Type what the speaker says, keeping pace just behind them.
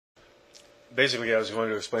basically I was going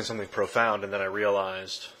to explain something profound, and then I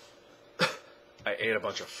realized I ate a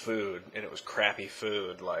bunch of food, and it was crappy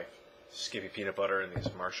food, like Skippy peanut butter and these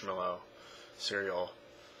marshmallow cereal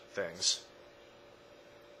things.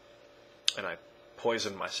 And I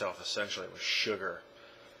poisoned myself essentially with sugar.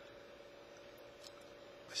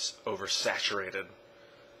 Oversaturated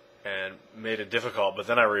and made it difficult, but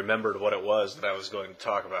then I remembered what it was that I was going to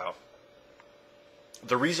talk about.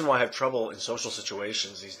 The reason why I have trouble in social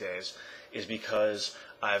situations these days is because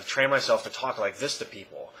I've trained myself to talk like this to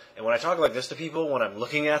people. And when I talk like this to people, when I'm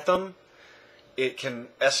looking at them, it can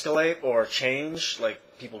escalate or change, like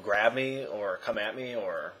people grab me or come at me,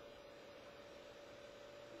 or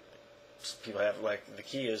people have, like, the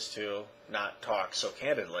key is to not talk so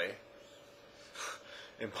candidly.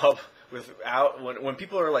 In pub, when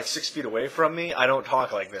people are like 6 feet away from me, I don't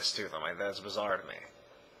talk like this to them. That's bizarre to me.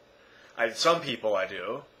 Some people I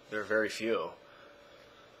do. There are very few.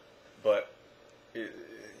 But,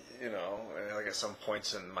 like at some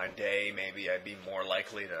points in my day, maybe I'd be more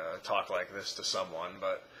likely to talk like this to someone.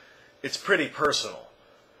 But it's pretty personal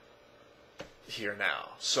here now.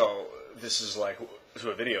 So this is like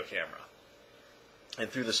to a video camera. And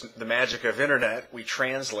through the magic of internet, we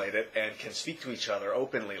translate it and can speak to each other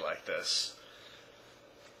openly like this.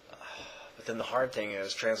 But then the hard thing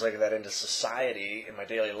is translating that into society in my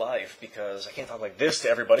daily life, because I can't talk like this to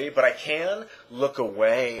everybody, but I can look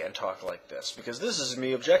away and talk like this, because this is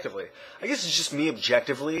me objectively. I guess it's just me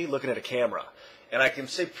objectively looking at a camera. And I can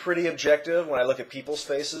say pretty objective when I look at people's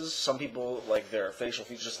faces. Some people, like their facial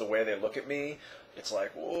features, just the way they look at me, it's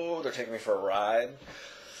like, whoa, they're taking me for a ride.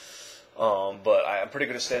 But I'm pretty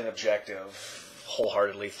good at staying objective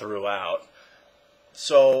wholeheartedly throughout.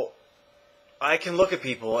 So I can look at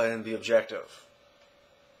people and be objective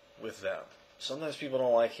with them. Sometimes people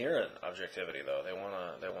don't like hearing objectivity, though. They want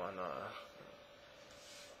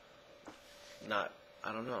not,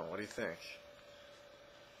 I don't know, what do you think?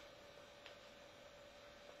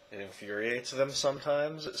 It infuriates them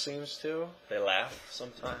sometimes, it seems to. They laugh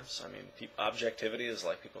sometimes. I mean, objectivity is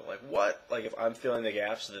like people are like, what? Like if I'm filling the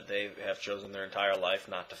gaps that they have chosen their entire life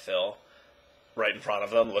not to fill, right in front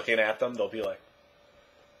of them, looking at them, they'll be like,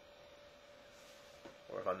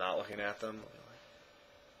 or if I'm not looking at them, they'll be like.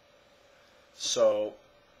 So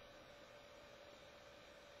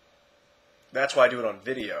that's why I do it on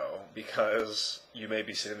video, because you may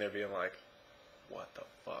be sitting there being like, what the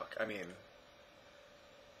fuck? I mean,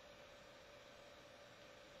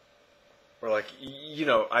 or like,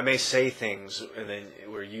 I may say things and then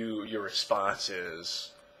where your response is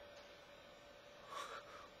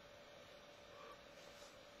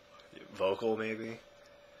vocal maybe.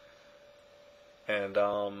 And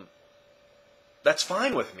that's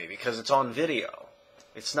fine with me because it's on video.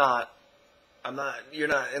 You're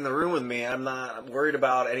not in the room with me. I'm not worried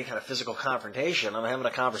about any kind of physical confrontation. I'm having a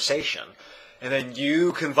conversation. And then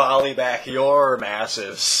you can volley back your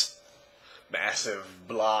massive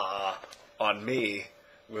blah on me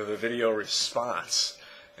with a video response,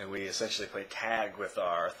 and we essentially play tag with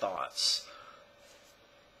our thoughts.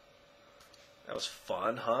 That was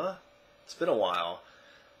fun, huh? It's been a while.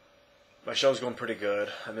 My show's going pretty good.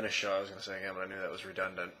 I'm in a show, I was going to say again, but I knew that was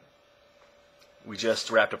redundant. We just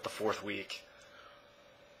wrapped up the 4th week.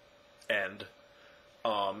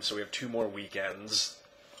 So we have 2 more weekends.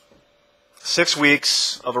 6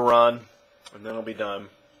 weeks of a run, and then I'll be done.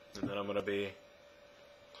 And then I'm going to be...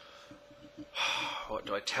 What,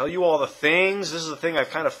 do I tell you all the things? This is the thing I've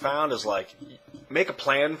kind of found is like, make a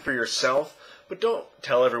plan for yourself, but don't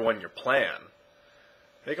tell everyone your plan.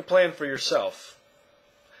 Make a plan for yourself.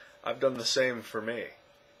 I've done the same for me.